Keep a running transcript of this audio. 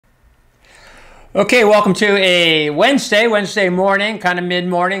Okay, welcome to a Wednesday morning, kind of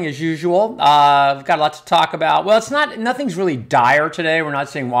mid-morning as usual. We've got a lot to talk about. Well, nothing's really dire today. We're not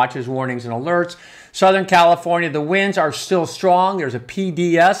seeing watches, warnings, and alerts. Southern California, the winds are still strong. There's a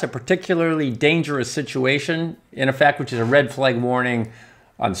PDS, a particularly dangerous situation in effect, which is a red flag warning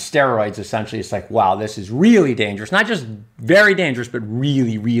on steroids, essentially. It's like, wow, this is really dangerous. Not just very dangerous, but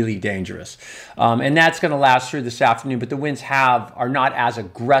really, really dangerous. And that's going to last through this afternoon. But the winds are not as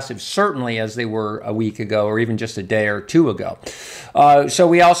aggressive, certainly, as they were a week ago or even just a day or two ago. So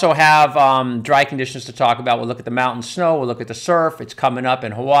we also have dry conditions to talk about. We'll look at the mountain snow. We'll look at the surf. It's coming up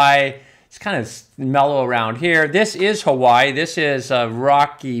in Hawaii. It's kind of mellow around here. This is Hawaii. This is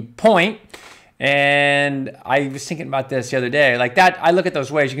Rocky Point. And I was thinking about this the other day. Like that, I look at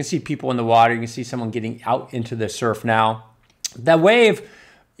those waves. You can see people in the water. You can see someone getting out into the surf now. That wave,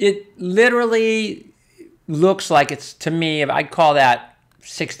 it literally looks like it's, to me, I'd call that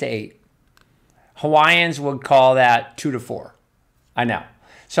 6 to 8. Hawaiians would call that 2 to 4. I know.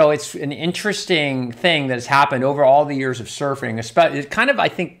 So it's an interesting thing that has happened over all the years of surfing. It kind of, I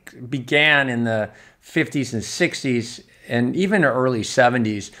think, began in the 50s and 60s and even the early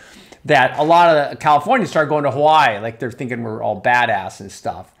 70s. That a lot of Californians started going to Hawaii, like they're thinking we're all badass and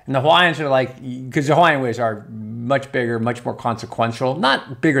stuff. And the Hawaiians are like, because the Hawaiian waves are much bigger, much more consequential,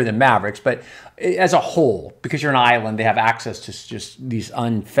 not bigger than Mavericks, but as a whole, because you're an island, they have access to just these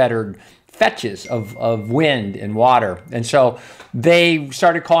unfettered fetches of wind and water. And so they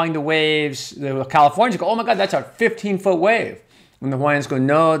started calling the waves, the Californians go, oh my God, that's a 15-foot wave. And the Hawaiians go,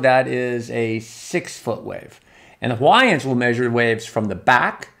 no, that is a 6-foot wave. And the Hawaiians will measure waves from the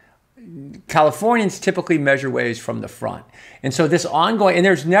back. Californians typically measure waves from the front. And so this ongoing, and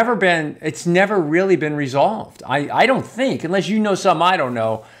it's never really been resolved. I don't think, unless you know something I don't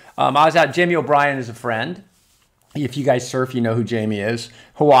know. I was out, Jamie O'Brien is a friend. If you guys surf, you know who Jamie is.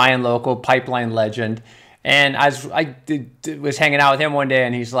 Hawaiian local, pipeline legend. And I was hanging out with him one day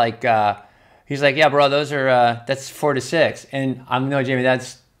and he's like, yeah, bro, that's 4 to 6. And I'm, no, Jamie,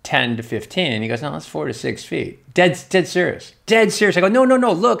 that's 10 to 15. And he goes, no, that's 4 to 6 feet. Dead serious. Dead serious. I go,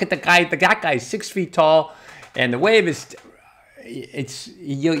 no, look at the guy. That guy is 6 feet tall. And the wave is, if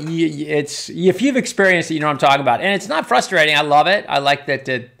you've experienced it, you know what I'm talking about. And it's not frustrating. I love it. I like that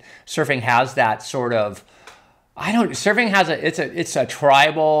surfing has that sort of, surfing has it's a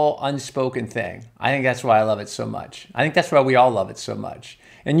tribal, unspoken thing. I think that's why I love it so much. I think that's why we all love it so much.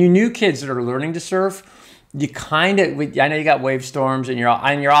 And you new kids that are learning to surf, you kind of, I know you got wave storms and you're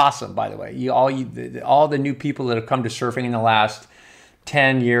awesome, by the way. All the new people that have come to surfing in the last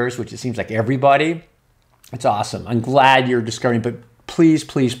 10 years, which it seems like everybody, it's awesome. I'm glad you're discovering, but please,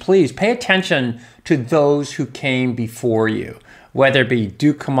 please, please pay attention to those who came before you, whether it be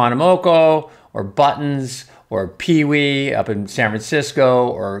Duke Kamanamoko or Buttons or Pee Wee up in San Francisco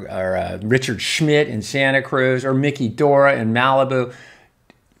or Richard Schmidt in Santa Cruz or Mickey Dora in Malibu.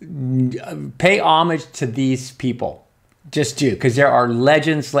 Pay homage to these people. Just do, because there are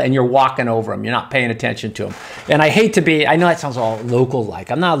legends and you're walking over them. You're not paying attention to them. And I hate to be, I know that sounds all local-like.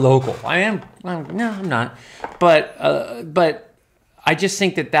 I'm not local. I am, no, I'm not. But I just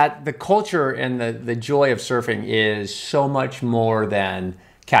think that the culture and the joy of surfing is so much more than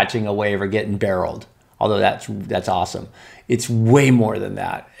catching a wave or getting barreled. Although that's awesome. It's way more than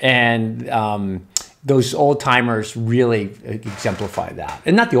that. And those old timers really exemplify that.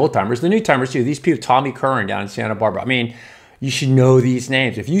 And not the old timers, the new timers too. These people, Tommy Curran down in Santa Barbara. I mean, you should know these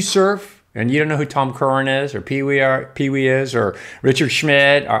names. If you surf and you don't know who Tom Curran is or Pee Wee is or Richard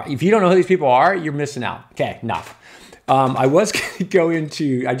Schmidt, or if you don't know who these people are, you're missing out. Okay, enough. I was going to go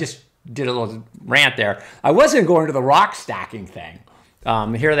into, I just did a little rant there. I wasn't going to the rock stacking thing.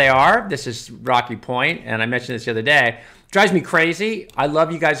 Here they are. This is Rocky Point, and I mentioned this the other day. Drives me crazy. I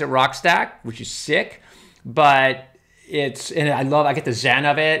love you guys at Rockstack, which is sick, but I get the zen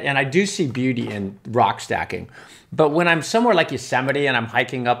of it, and I do see beauty in rock stacking. But when I'm somewhere like Yosemite and I'm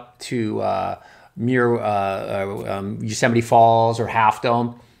hiking up to Yosemite Falls or Half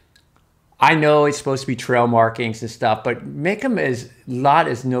Dome, I know it's supposed to be trail markings and stuff, but make them as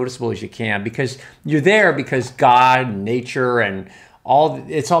noticeable as you can, because you're there because God and nature and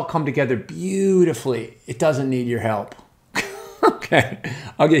it's all come together beautifully. It doesn't need your help. Okay,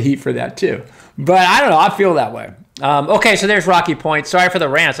 I'll get heat for that too. But I don't know, I feel that way. Okay, so there's Rocky Point. Sorry for the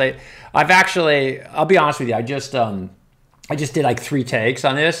rants. I'll be honest with you, I just did like 3 takes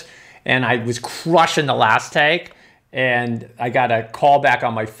on this, and I was crushing the last take, and I got a call back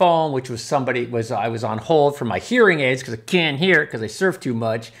on my phone, which was I was on hold for my hearing aids because I can't hear it because I surf too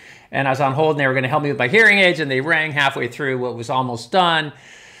much. And I was on hold, and they were going to help me with my hearing aids, and they rang halfway through what was almost done.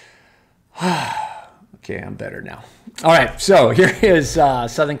 Okay, I'm better now. All right, so here is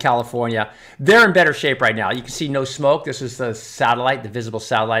Southern California. They're in better shape right now. You can see no smoke. This is the satellite, the visible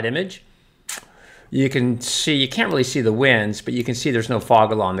satellite image. You can see, you can't really see the winds, but you can see there's no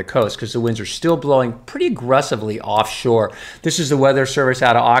fog along the coast because the winds are still blowing pretty aggressively offshore. This is the Weather Service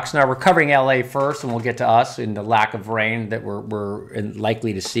out of Oxnard. We're covering LA first, and we'll get to us in the lack of rain that we're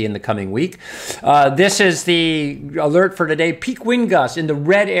likely to see in the coming week. This is the alert for today, peak wind gusts in the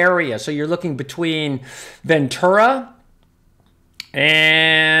red area. So you're looking between Ventura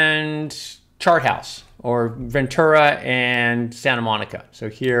and Chart House, or Ventura and Santa Monica. So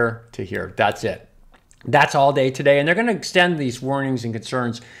here to here, that's it. That's all day today, and they're going to extend these warnings and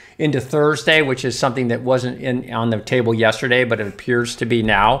concerns into Thursday, which is something that wasn't on the table yesterday, but it appears to be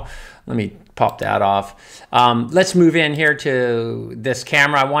now. Let me pop that off. Let's move in here to this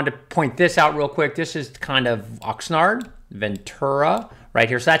camera. I wanted to point this out real quick. This is kind of Oxnard, Ventura, right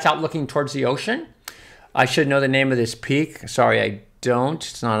here. So that's out looking towards the ocean. I should know the name of this peak. Sorry, I don't.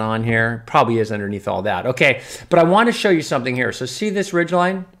 It's not on here. Probably is underneath all that. Okay, but I want to show you something here. So see this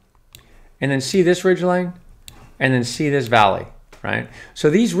ridgeline? And then see this ridgeline, and then see this valley, right?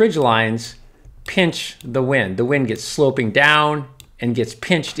 So these ridgelines pinch the wind. The wind gets sloping down and gets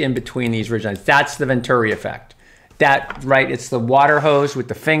pinched in between these ridgelines. That's the Venturi effect. That, right, it's the water hose with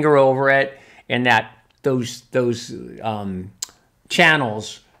the finger over it, and that those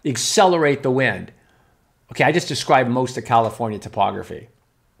channels accelerate the wind. Okay, I just described most of California topography.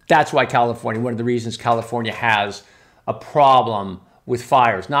 That's why California, one of the reasons California has a problem with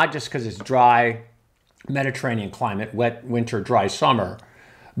fires, not just because it's dry Mediterranean climate, wet winter, dry summer,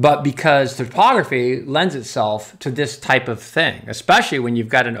 but because the topography lends itself to this type of thing, especially when you've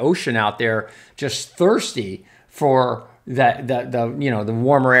got an ocean out there just thirsty for the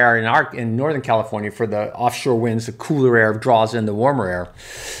warmer air in Northern California, for the offshore winds. The cooler air draws in the warmer air.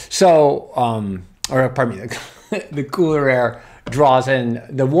 So, or pardon me, the cooler air draws in,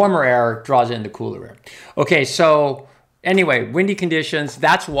 the warmer air draws in the cooler air. Okay, so anyway, windy conditions,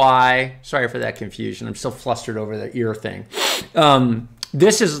 that's why, sorry for that confusion. I'm still flustered over the ear thing.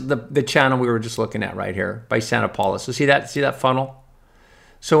 This is the channel we were just looking at right here by Santa Paula. So see that funnel?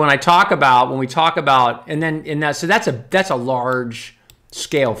 So when we talk about, and then in that, so that's a large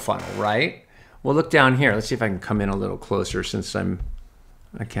scale funnel, right? Well, look down here. Let's see if I can come in a little closer since I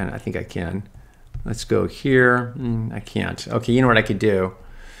think I can. Let's go here. I can't. Okay, you know what I could do?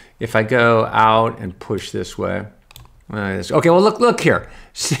 If I go out and push this way. Okay, well look here.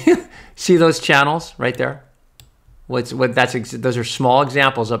 See those channels right there? Those are small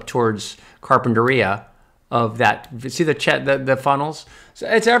examples up towards Carpinteria of that. See the funnels? So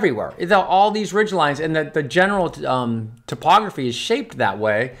it's everywhere. All these ridge lines, and the general topography is shaped that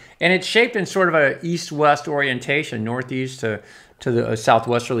way, and it's shaped in sort of a east-west orientation, northeast to the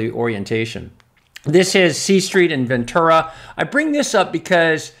southwesterly orientation. This is C Street in Ventura. I bring this up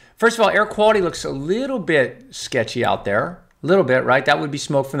because, first of all, air quality looks a little bit sketchy out there. A little bit, right? That would be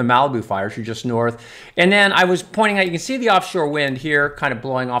smoke from the Malibu fires. You're just north. And then I was pointing out, you can see the offshore wind here kind of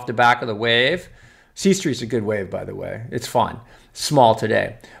blowing off the back of the wave. C Street's a good wave, by the way. It's fun. Small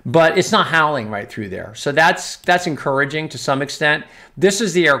today. But it's not howling right through there. So that's encouraging to some extent. This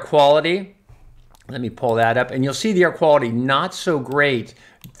is the air quality. Let me pull that up. And you'll see the air quality not so great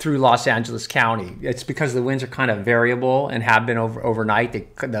through Los Angeles County. It's because the winds are kind of variable and have been overnight.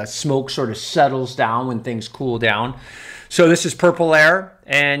 The smoke sort of settles down when things cool down. So this is purple air,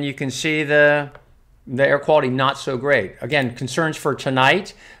 and you can see the air quality not so great. Again, concerns for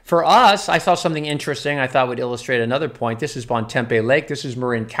tonight. For us, I saw something interesting I thought would illustrate another point. This is Bontempe Lake. This is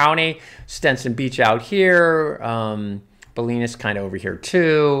Marin County. Stenson Beach out here. Bolinas kind of over here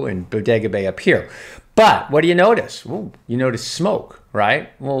too, and Bodega Bay up here. But what do you notice? Ooh, you notice smoke, right?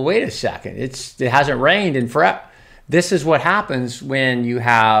 Well, wait a second. It hasn't rained in forever. This is what happens when you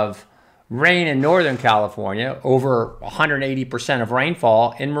have rain in Northern California, over 180% of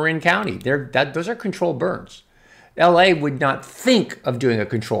rainfall in Marin County. Those are controlled burns. LA would not think of doing a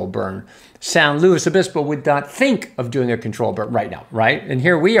controlled burn. San Luis Obispo would not think of doing a controlled burn right now, right? And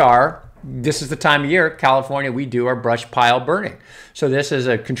here we are. This is the time of year, California, we do our brush pile burning. So this is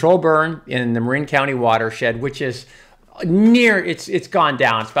a controlled burn in the Marin County watershed, which is it's gone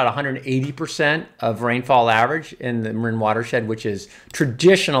down. It's about 180% of rainfall average in the Marin watershed, which is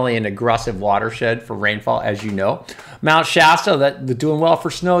traditionally an aggressive watershed for rainfall, as you know. Mount Shasta, they're doing well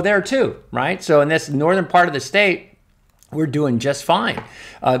for snow there too, right? So in this northern part of the state, we're doing just fine.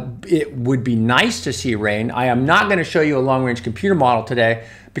 It would be nice to see rain. I am not going to show you a long-range computer model today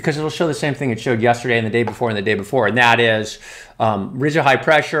because it'll show the same thing it showed yesterday and the day before and the day before, and that is ridge of high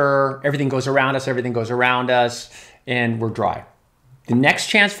pressure, everything goes around us, and we're dry. The next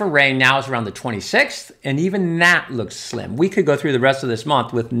chance for rain now is around the 26th, and even that looks slim. We could go through the rest of this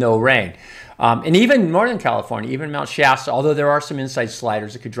month with no rain. And even Northern California, even Mount Shasta, although there are some inside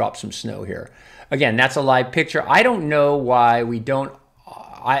sliders that could drop some snow here. Again, that's a live picture. I don't know why we don't,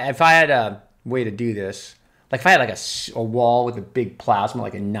 if I had a way to do this, like if I had like a wall with a big plasma,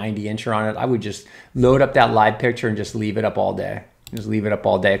 like a 90-incher on it, I would just load up that live picture and just leave it up all day. Just leave it up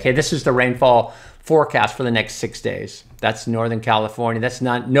all day. Okay, this is the rainfall forecast for the next 6 days. That's Northern California. That's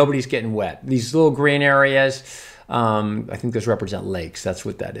not, nobody's getting wet. These little green areas, I think those represent lakes. That's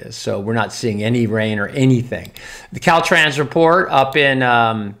what that is. So we're not seeing any rain or anything. The Caltrans report up in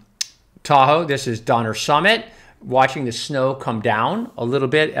Tahoe, this is Donner Summit, watching the snow come down a little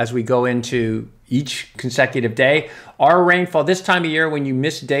bit as we go into each consecutive day. Our rainfall, this time of year when you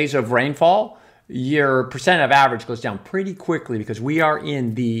miss days of rainfall, your percent of average goes down pretty quickly because we are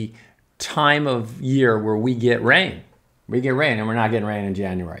in the time of year where we get rain. We get rain, and we're not getting rain in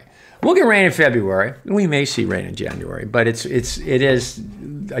January. We'll get rain in February. We may see rain in January, but it is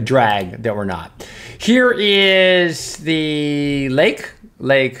a drag that we're not. Here is the Lake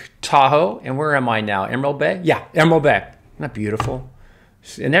Tahoe, and where am I now? Emerald Bay? Yeah, Emerald Bay. Isn't that beautiful?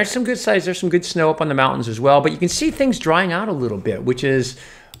 And there's some good size. There's some good snow up on the mountains as well, but you can see things drying out a little bit, which is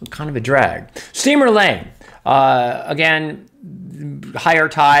kind of a drag. Steamer Lane, again, higher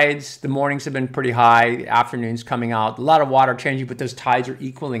tides. The mornings have been pretty high, afternoons coming out. A lot of water changing, but those tides are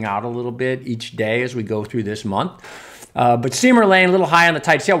equaling out a little bit each day as we go through this month. But Steamer Lane, a little high on the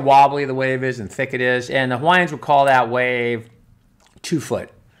tide. See how wobbly the wave is and thick it is? And the Hawaiians would call that wave 2 foot.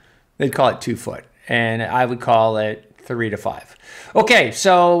 They'd call it 2 foot. And I would call it 3 to 5. Okay,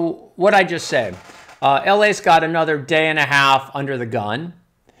 so what I just said. LA's got another day and a half under the gun.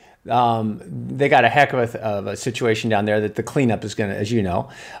 They got a heck of a situation down there that the cleanup is going to, as you know.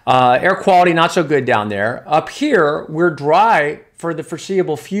 Air quality, not so good down there. Up here, we're dry for the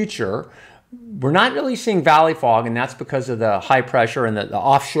foreseeable future. We're not really seeing valley fog, and that's because of the high pressure and the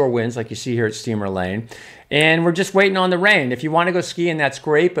offshore winds like you see here at Steamer Lane. And we're just waiting on the rain. If you want to go skiing, that's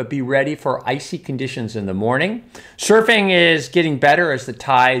great, but be ready for icy conditions in the morning. Surfing is getting better as the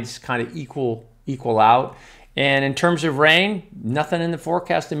tides kind of equal out. And in terms of rain, nothing in the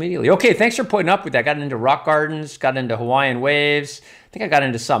forecast immediately. Okay, thanks for putting up with that. Got into rock gardens, got into Hawaiian waves. I think I got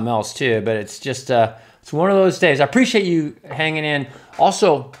into something else too, but it's just, it's one of those days. I appreciate you hanging in.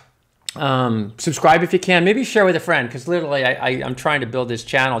 Also, subscribe if you can. Maybe share with a friend, because literally I'm trying to build this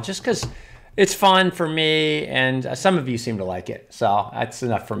channel just because it's fun for me, and some of you seem to like it. So that's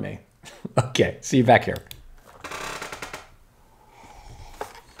enough for me. Okay, see you back here.